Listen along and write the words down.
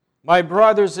My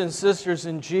brothers and sisters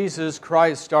in Jesus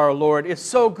Christ our Lord, it's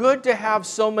so good to have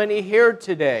so many here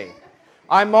today.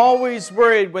 I'm always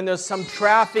worried when there's some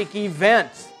traffic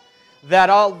event that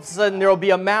all of a sudden there will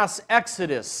be a mass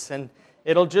exodus and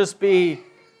it'll just be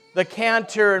the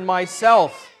cantor and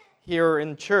myself here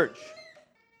in church.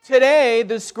 Today,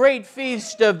 this great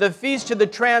feast of the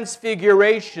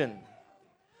Transfiguration.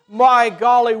 My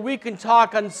golly, we can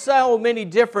talk on so many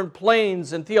different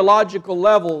planes and theological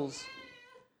levels.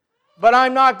 But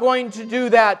I'm not going to do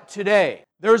that today.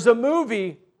 There's a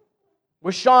movie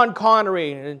with Sean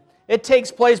Connery, and it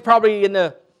takes place probably in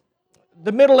the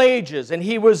Middle Ages, and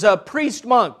he was a priest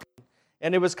monk,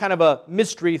 and it was kind of a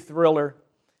mystery thriller.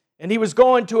 And he was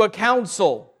going to a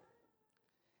council,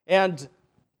 and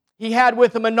he had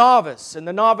with him a novice, and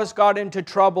the novice got into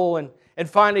trouble and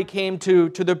finally came to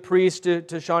the priest,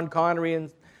 to Sean Connery,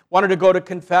 and wanted to go to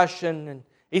confession. And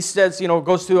he says,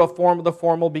 goes through the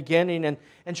formal beginning, and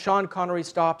Sean Connery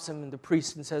stops him, and the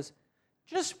priest, and says,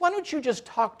 why don't you just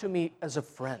talk to me as a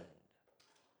friend?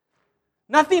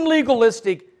 Nothing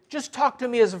legalistic, just talk to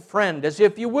me as a friend, as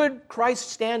if you would Christ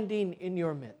standing in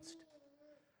your midst.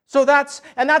 So that's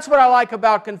what I like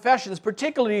about confessions,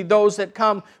 particularly those that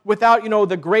come without,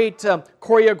 the great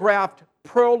choreographed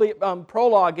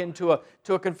prologue into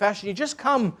a confession. You just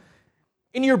come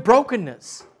in your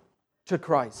brokenness to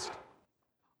Christ.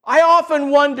 I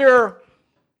often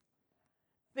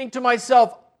think to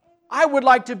myself, I would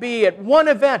like to be at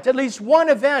at least one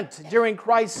event during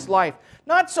Christ's life.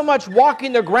 Not so much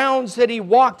walking the grounds that He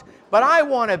walked, but I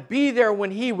want to be there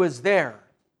when He was there.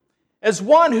 As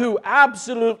one who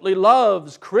absolutely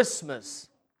loves Christmas.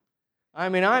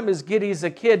 I'm as giddy as a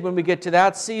kid when we get to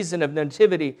that season of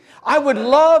Nativity. I would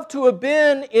love to have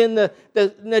been in the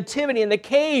Nativity, in the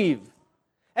cave,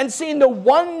 and seen the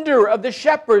wonder of the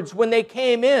shepherds when they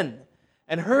came in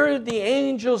and heard the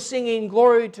angels singing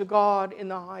glory to God in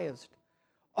the highest.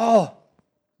 Oh,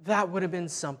 that would have been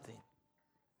something.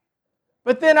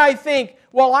 But then I think,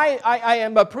 I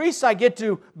am a priest, I get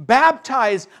to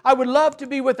baptize. I would love to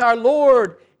be with our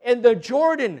Lord in the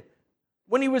Jordan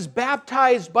when He was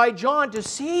baptized by John, to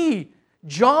see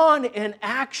John in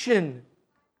action,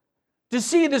 to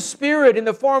see the Spirit in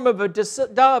the form of a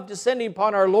dove descending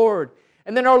upon our Lord,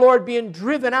 and then our Lord being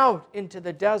driven out into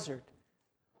the desert.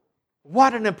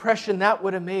 What an impression that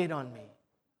would have made on me.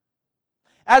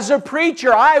 As a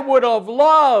preacher, I would have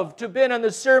loved to have been on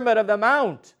the Sermon on the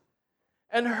Mount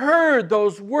and heard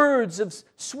those words of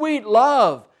sweet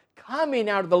love coming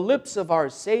out of the lips of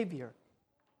our Savior.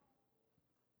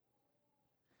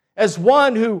 As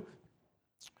one who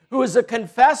is a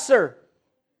confessor,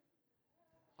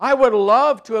 I would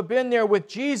love to have been there with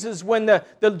Jesus when the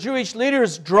Jewish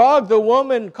leaders dragged the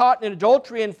woman caught in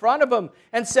adultery in front of Him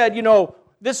and said,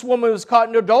 this woman was caught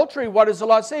in adultery. What does the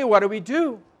law say? What do we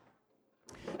do?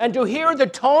 And to hear the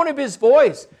tone of His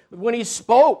voice when He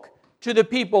spoke to the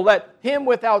people, let him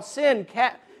without sin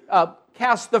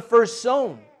cast the first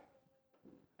stone.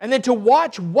 And then to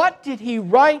watch, what did He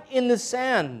write in the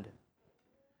sand?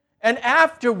 And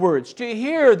afterwards, to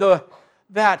hear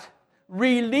that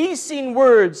releasing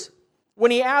words when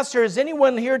He asked her, is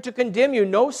anyone here to condemn you?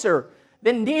 No, sir.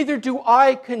 Then neither do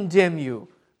I condemn you.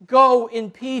 Go in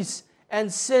peace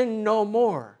and sin no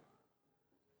more.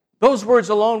 Those words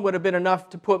alone would have been enough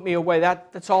to put me away.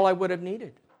 That's all I would have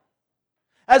needed.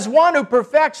 As one who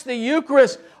perfects the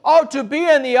Eucharist, to be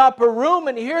in the upper room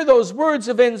and hear those words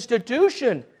of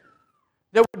institution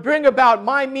that would bring about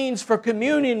my means for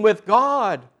communion with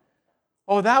God.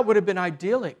 That would have been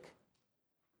idyllic.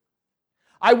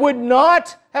 I would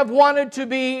not have wanted to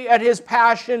be at His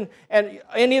passion and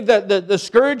any of the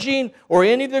scourging or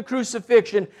any of the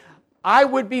crucifixion. I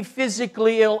would be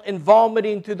physically ill and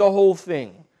vomiting through the whole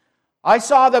thing. I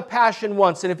saw the Passion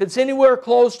once, and if it's anywhere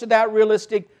close to that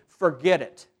realistic, forget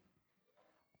it.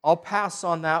 I'll pass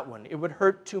on that one. It would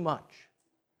hurt too much.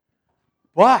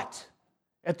 But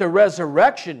at the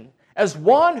resurrection, as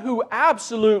one who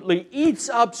absolutely eats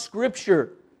up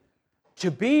Scripture,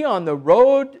 to be on the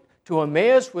road to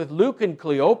Emmaus with Luke and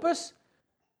Cleopas,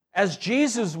 as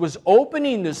Jesus was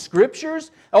opening the Scriptures,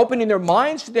 opening their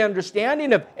minds to the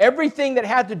understanding of everything that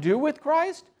had to do with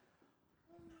Christ.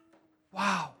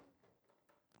 Wow.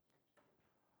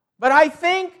 But I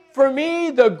think for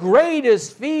me, the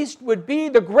greatest feast would be,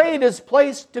 the greatest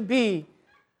place to be,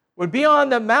 would be on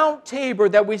the Mount Tabor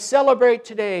that we celebrate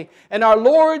today, and our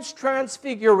Lord's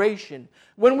Transfiguration.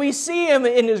 When we see Him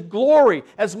in His glory,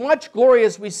 as much glory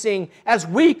as we sing, as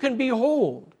we can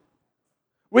behold.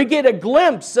 We get a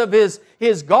glimpse of His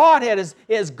Godhead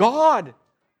as God,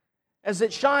 as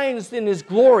it shines in His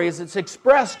glory, as it's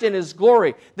expressed in His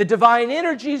glory, the divine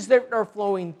energies that are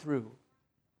flowing through.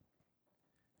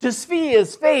 To see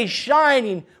his face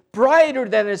shining brighter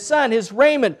than the sun, his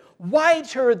raiment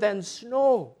whiter than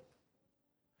snow.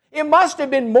 It must have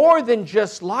been more than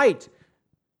just light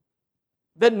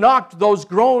that knocked those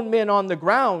grown men on the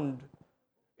ground.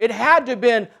 It had to have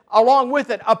been, along with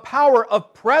it, a power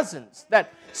of presence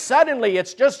that suddenly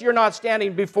it's just you're not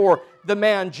standing before the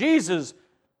man Jesus,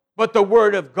 but the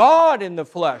Word of God in the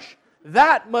flesh.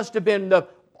 That must have been the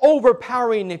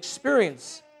overpowering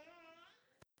experience.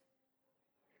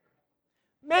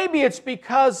 Maybe it's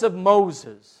because of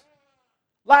Moses.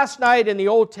 Last night in the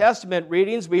Old Testament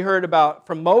readings, we heard about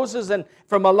from Moses and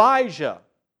from Elijah.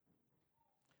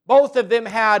 Both of them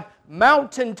had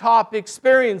mountaintop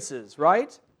experiences,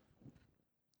 right?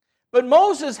 But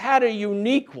Moses had a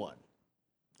unique one.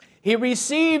 He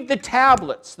received the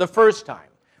tablets the first time.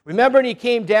 Remember, when he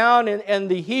came down and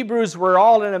the Hebrews were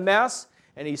all in a mess,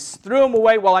 and he threw them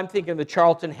away. Well, I'm thinking the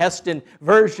Charlton Heston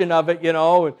version of it,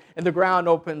 and the ground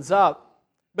opens up.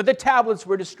 But the tablets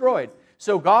were destroyed.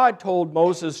 So God told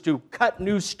Moses to cut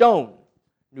new stone,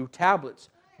 new tablets,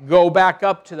 go back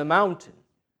up to the mountain.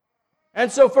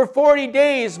 And so for 40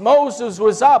 days, Moses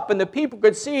was up, and the people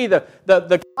could see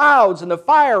the clouds and the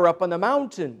fire up on the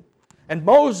mountain. And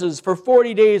Moses, for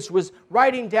 40 days, was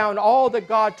writing down all that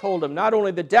God told him, not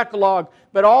only the Decalogue,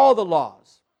 but all the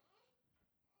laws.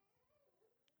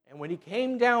 And when he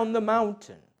came down the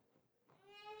mountain,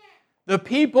 the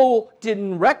people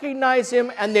didn't recognize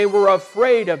him, and they were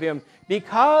afraid of him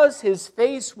because his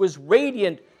face was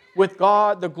radiant with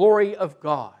God, the glory of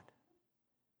God.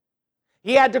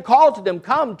 He had to call to them,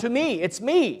 "Come to me, it's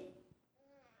me."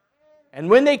 And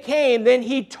when they came, then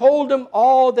he told them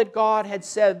all that God had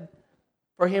said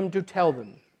for him to tell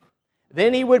them.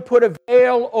 Then he would put a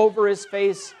veil over his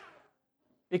face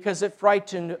because it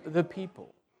frightened the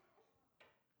people.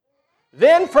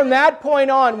 Then from that point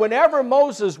on, whenever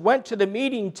Moses went to the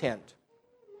meeting tent,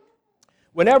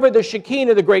 whenever the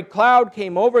Shekinah, the great cloud,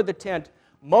 came over the tent,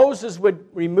 Moses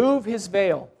would remove his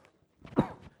veil,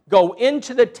 go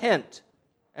into the tent,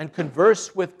 and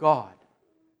converse with God.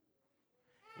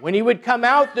 When he would come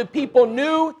out, the people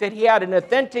knew that he had an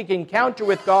authentic encounter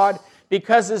with God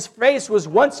because his face was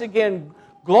once again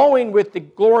glowing with the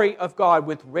glory of God,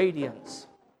 with radiance.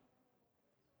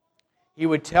 He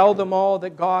would tell them all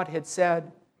that God had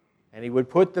said, and he would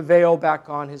put the veil back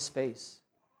on his face.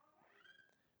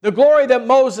 The glory that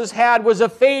Moses had was a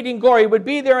fading glory. It would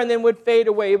be there and then would fade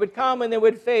away. It would come and then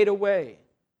would fade away.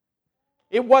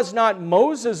 It was not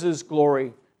Moses'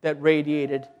 glory that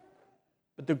radiated,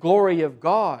 but the glory of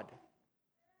God.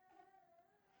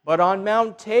 But on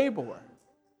Mount Tabor,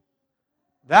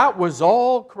 that was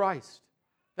all Christ.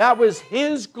 That was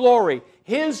His glory,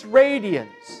 His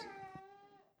radiance.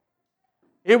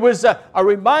 It was a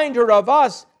reminder of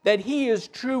us that He is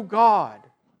true God.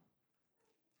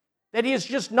 That He is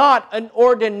just not an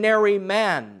ordinary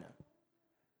man,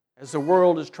 as the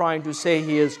world is trying to say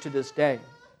He is to this day.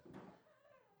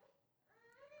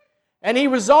 And he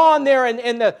was on there,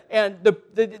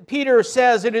 and Peter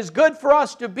says, "It is good for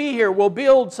us to be here. We'll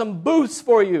build some booths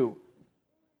for you."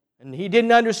 And he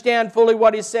didn't understand fully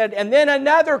what he said. And then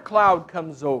another cloud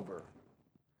comes over,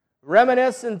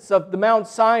 reminiscence of the Mount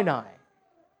Sinai,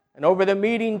 and over the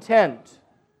meeting tent.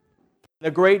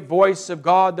 The great voice of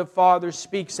God the Father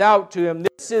speaks out to him,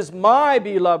 "This is my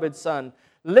beloved Son.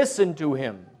 Listen to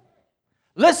Him."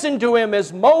 Listen to Him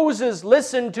as Moses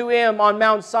listened to Him on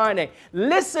Mount Sinai.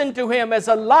 Listen to Him as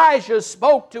Elijah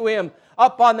spoke to Him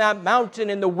up on that mountain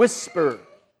in the whisper.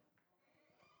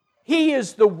 He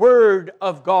is the Word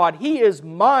of God. He is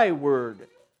my Word.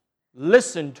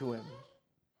 Listen to Him.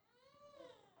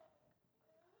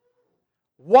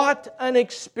 What an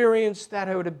experience that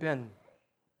would have been,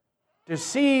 to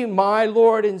see my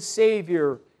Lord and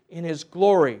Savior in His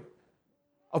glory,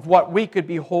 of what we could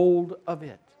behold of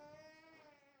it.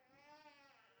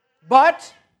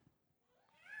 But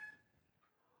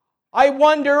I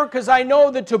wonder, because I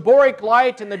know the Taboric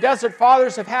light and the Desert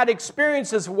Fathers have had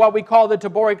experiences of what we call the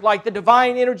Taboric light, the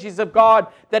divine energies of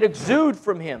God that exude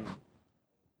from Him,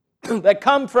 that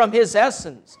come from His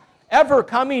essence, ever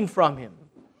coming from Him.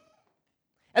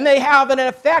 And they have an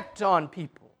effect on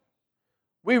people.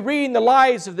 We read in the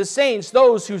lives of the saints,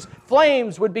 those whose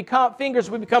fingers would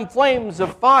become flames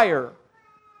of fire.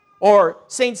 Or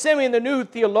St. Simeon, the new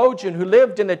theologian who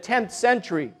lived in the 10th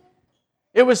century.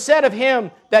 It was said of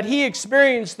him that he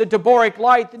experienced the Taboric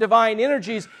light, the divine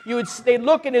energies. They'd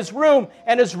look in his room,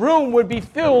 and his room would be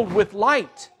filled with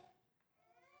light.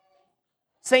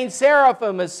 St.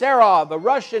 Seraphim of Sarov, a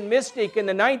Russian mystic in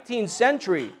the 19th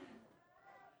century,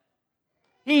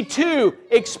 he too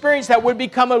experienced that, would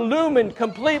become illumined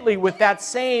completely with that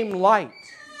same light.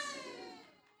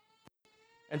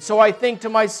 And so I think to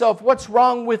myself, what's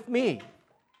wrong with me?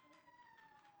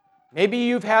 Maybe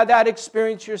you've had that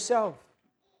experience yourself.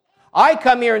 I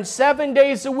come here and 7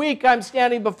 days a week I'm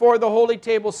standing before the holy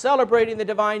table celebrating the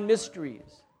divine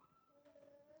mysteries.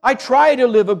 I try to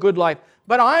live a good life,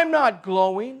 but I'm not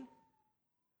glowing.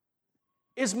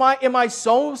 Am I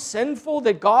so sinful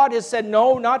that God has said,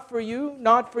 no, not for you,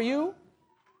 not for you?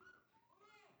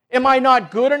 Am I not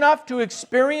good enough to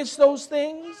experience those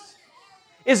things?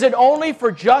 Is it only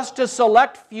for just a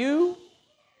select few?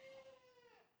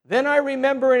 Then I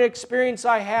remember an experience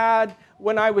I had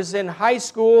when I was in high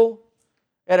school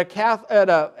at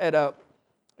a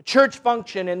church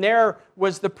function, and there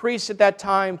was the priest at that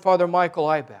time, Father Michael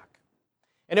Ibeck.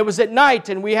 And it was at night,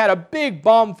 and we had a big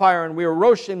bonfire, and we were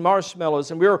roasting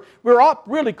marshmallows, and we were up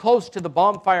really close to the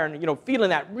bonfire, and feeling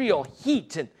that real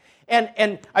heat.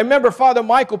 And I remember Father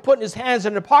Michael putting his hands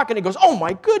in the pocket, and he goes, "Oh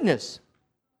my goodness,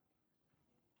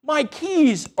 my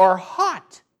keys are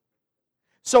hot."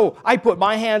 So I put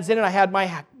my hands in, and I had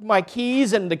my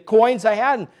keys and the coins I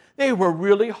had, and they were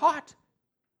really hot.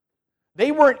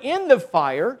 They weren't in the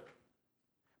fire,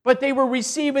 but they were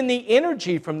receiving the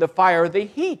energy from the fire, the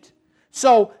heat.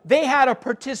 So they had a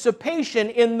participation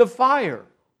in the fire.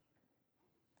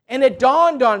 And it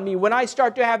dawned on me when I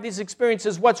start to have these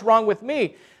experiences, what's wrong with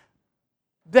me?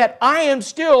 That I am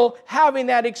still having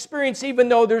that experience even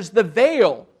though there's the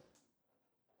veil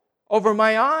over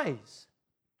my eyes.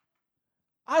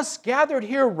 Us gathered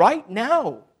here right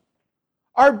now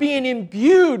are being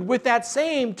imbued with that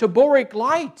same Taboric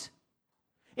light.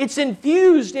 It's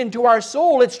infused into our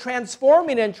soul. It's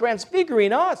transforming and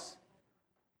transfiguring us.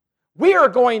 We are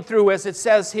going through, as it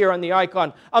says here on the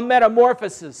icon, a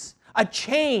metamorphosis, a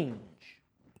change.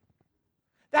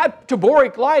 That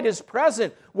Taboric light is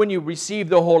present when you receive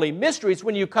the holy mysteries,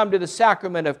 when you come to the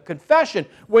sacrament of confession,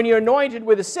 when you're anointed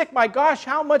with the sick. My gosh,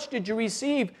 how much did you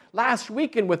receive last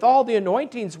weekend with all the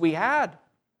anointings we had?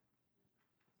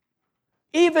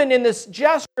 Even in this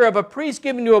gesture of a priest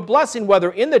giving you a blessing,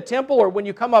 whether in the temple or when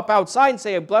you come up outside and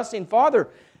say a blessing, Father,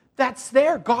 that's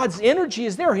there. God's energy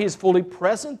is there. He is fully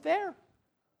present there.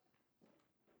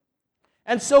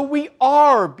 And so we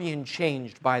are being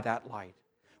changed by that light.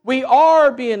 We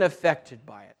are being affected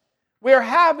by it. We're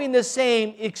having the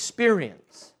same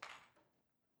experience.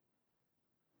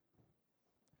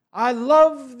 I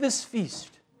love this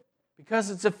feast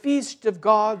because it's a feast of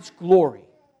God's glory.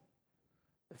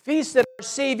 The feast that our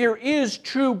Savior is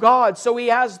true God, so He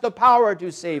has the power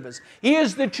to save us. He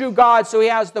is the true God, so He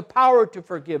has the power to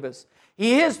forgive us.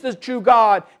 He is the true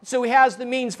God, so He has the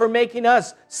means for making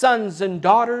us sons and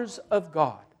daughters of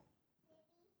God.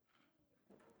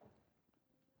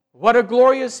 What a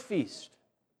glorious feast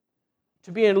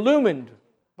to be illumined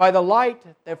by the light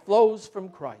that flows from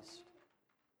Christ.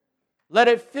 Let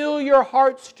it fill your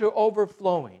hearts to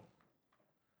overflowing.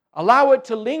 Allow it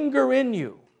to linger in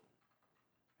you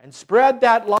and spread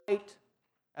that light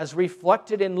as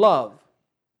reflected in love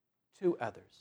to others.